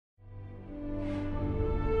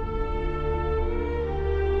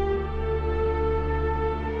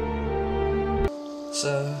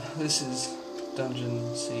So, this is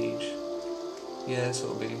Dungeon Siege. Yeah, this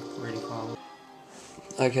will be really fun.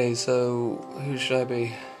 Okay, so who should I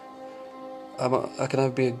be? I can either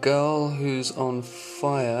be a girl who's on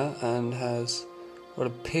fire and has what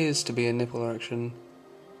appears to be a nipple erection,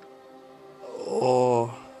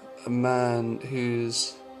 or a man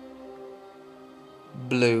who's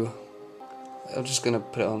blue. I'm just gonna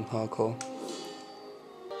put it on hardcore.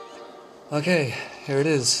 Okay, here it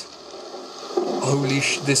is. Holy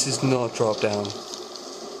this is not drop down.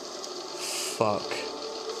 Fuck.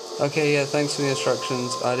 Okay, yeah, thanks for the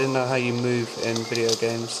instructions. I didn't know how you move in video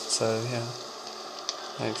games, so yeah.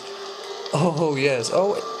 Thanks. Oh yes.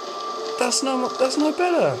 Oh, that's no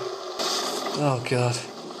better. Oh god.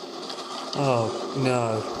 Oh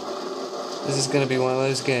no. This is gonna be one of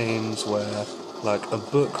those games where like a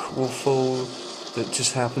book will fall that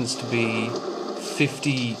just happens to be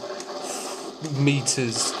 50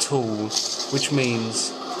 meters tall, which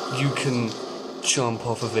means you can jump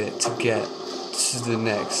off of it to get to the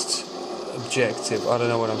next objective. I don't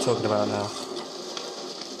know what I'm talking about now.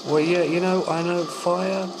 Well, yeah, you know, I know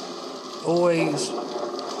fire always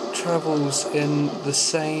travels in the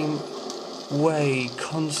same way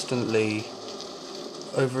constantly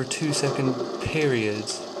over a 2-second period.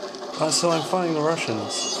 So I'm fighting the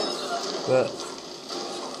Russians, but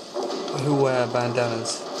who wear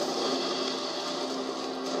bandanas.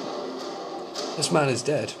 This man is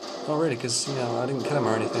dead. Not really, because, you know, I didn't kill him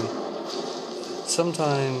or anything.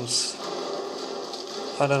 Sometimes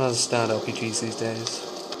I don't understand RPGs these days.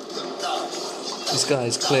 These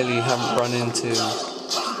guys clearly haven't run into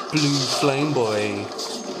Blue Flame Boy.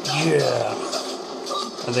 Yeah!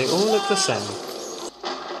 And they all look the same.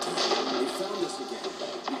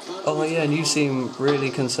 Oh yeah, and you seem really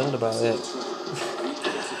concerned about it.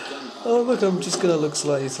 Oh look, I'm just gonna look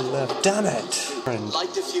slightly to the left. Damn it! Friend.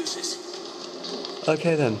 Light diffuses.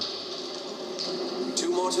 Okay then.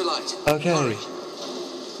 2 more to light. Okay. Hurry.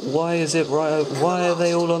 Why is it right? Why are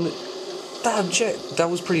they all on the... That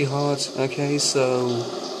was pretty hard. Okay, so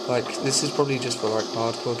like this is probably just for like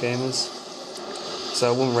hardcore gamers. So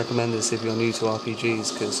I wouldn't recommend this if you're new to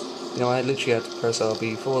RPGs, because you know I literally had to press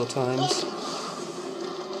RB 4 times.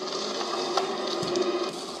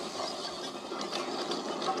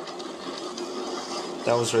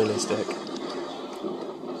 That was realistic.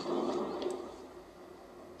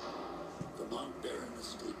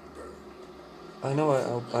 I know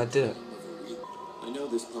I did it. I know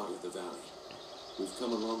this part of the valley. We've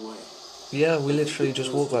come a long way. Yeah, we literally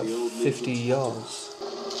just walked like 50 yards.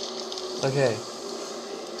 Okay.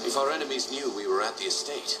 If our enemies knew we were at the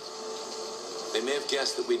estate, they may have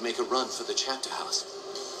guessed that we'd make a run for the chapter house.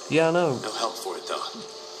 Yeah, I know. No help for it though.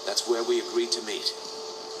 That's where we agreed to meet.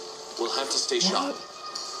 We'll have to stay sharp.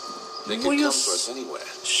 They could come for us anywhere.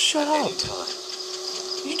 Shut at up! any time.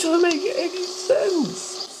 You don't make any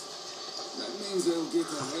sense! That means they'll get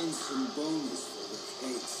a handsome bonus for the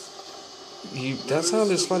case. That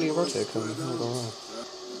sounded slightly erotic, I'm not gonna lie.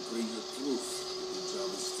 Bring her proof that the job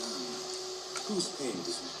is done. Who's paying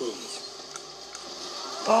this bonus?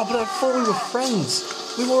 Oh, but I thought we were friends.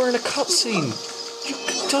 We were in a cutscene. You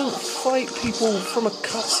don't fight people from a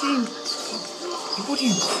cutscene. What are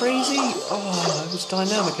you, crazy? Oh, it was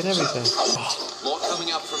dynamic and everything. Oh. More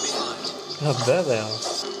coming up from behind. Oh, there they are.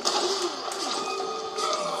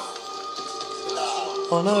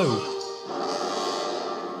 Oh no.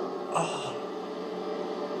 Oh.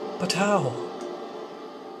 But how?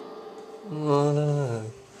 Oh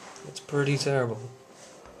no. It's pretty terrible.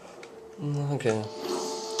 Okay.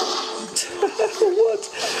 What?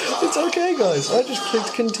 It's okay, guys. I just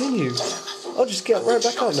clicked continue. I'll just get right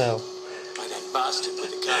back up now. By that bastard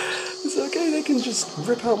with the gun. It's okay, they can just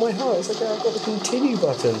rip out my heart. It's okay, I've got the continue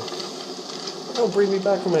button. That'll bring me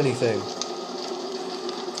back from anything.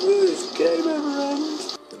 Will this game ever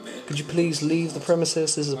end? Could you please leave the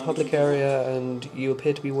premises? This is a public area and you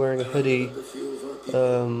appear to be wearing a hoodie.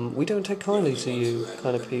 We don't take kindly to you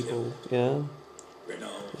kind of people, yeah?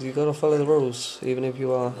 You gotta follow the rules, even if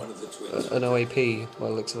you are an OAP, by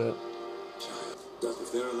the looks of it.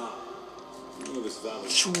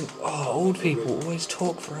 Oh, old people always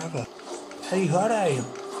talk forever. Hey, honey,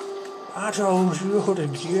 I told you to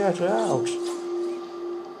get out.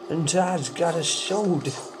 And Dad's got a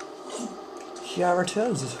sword. Here it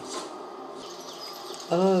is.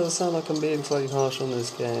 I know it sounds like I'm being slightly harsh on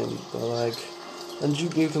this game, but like, and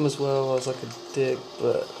Duke Nukem as well, I was like a dick,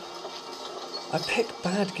 but I pick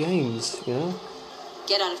bad games, you know?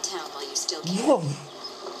 Get out of town while you still can. Whoa!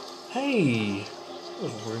 Hey! That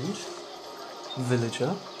was rude.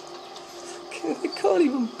 Villager. They can't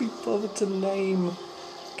even be bothered to name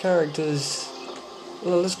characters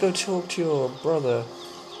Well, let's go talk to your brother,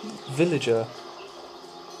 Villager.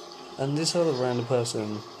 And this other random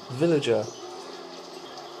person, Villager.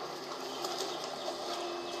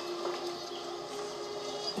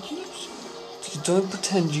 Don't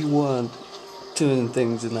pretend you weren't doing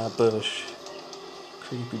things in that bush.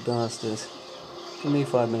 Creepy bastard. Give me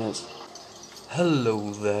 5 minutes. Hello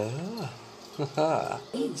there. Haha.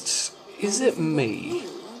 Is it me?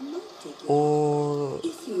 Or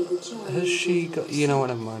has she got... You know what,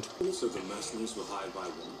 never mind. So the mercenaries were hired by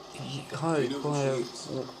one? I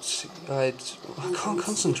can't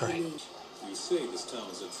concentrate. You say this town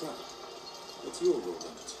is a trap. What's your role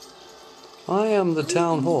in it? I am the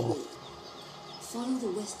town hall. Follow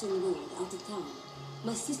the western road out of town.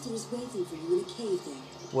 My sister is waiting for you in a cave there.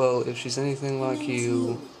 Well, if she's anything like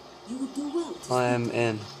you, You would do well to I am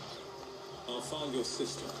in. I'll find your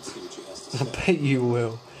sister and see what she has to I say. bet you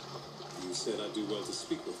will. You said I'd do well to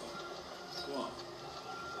speak with her. Why?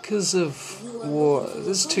 Because of what?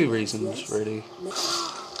 There's two reasons, really.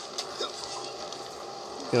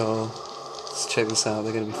 Yo, let's check this out.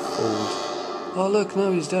 They're gonna be fooled. Oh look,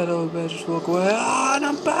 no, he's dead. Oh, we better just walk away. Ah, and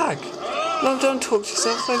I'm back. No, don't talk to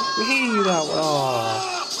yourself. I hear you that way. Oh.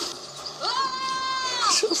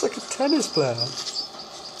 She looks like a tennis player.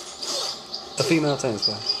 A female tennis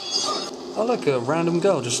player. Oh look, a random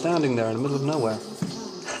girl just standing there in the middle of nowhere.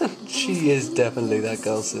 She is definitely that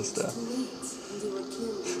girl's sister.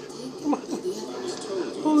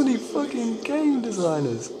 Holy fucking game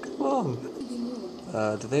designers, come on.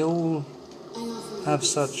 Do they all have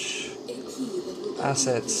such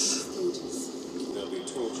assets? There'll be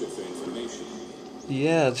torture for information.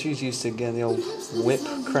 Yeah, she's used to getting the old whip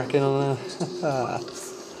cracking on her.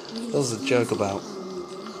 That was a joke about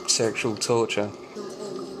sexual torture.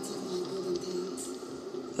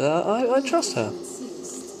 I trust her.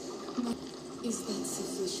 Is that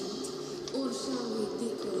sufficient? Or shall we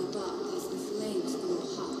dicker about as the flames grow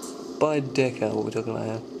hot? By dicker, what we're talking about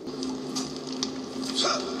here.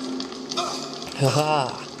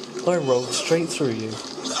 Haha! I rolled straight through you,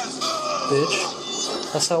 bitch.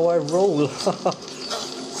 That's how I roll.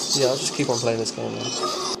 Yeah, I'll just keep on playing this game then.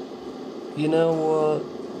 You know what?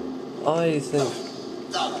 I think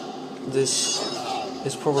this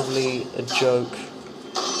is probably a joke.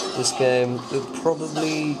 This game,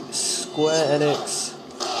 probably Square Enix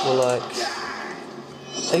were like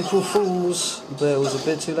April Fools, but it was a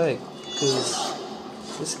bit too late because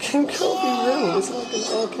this game can't be real. It's like an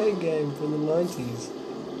arcade game from the 90s,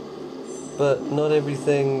 but not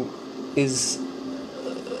everything is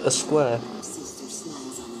a square. Sister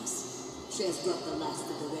smiles on us. She has brought the last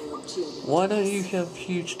of the wayward children. Why don't you have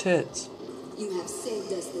huge tits? You have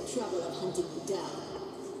saved us the trouble of hunting you down.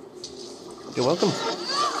 You're welcome.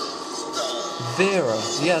 Vera.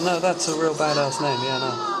 Yeah, no, that's a real badass name. Yeah,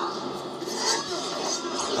 no.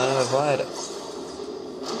 I know if I had it.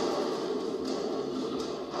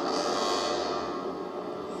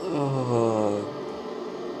 Oh.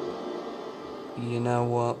 You know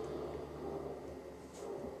what?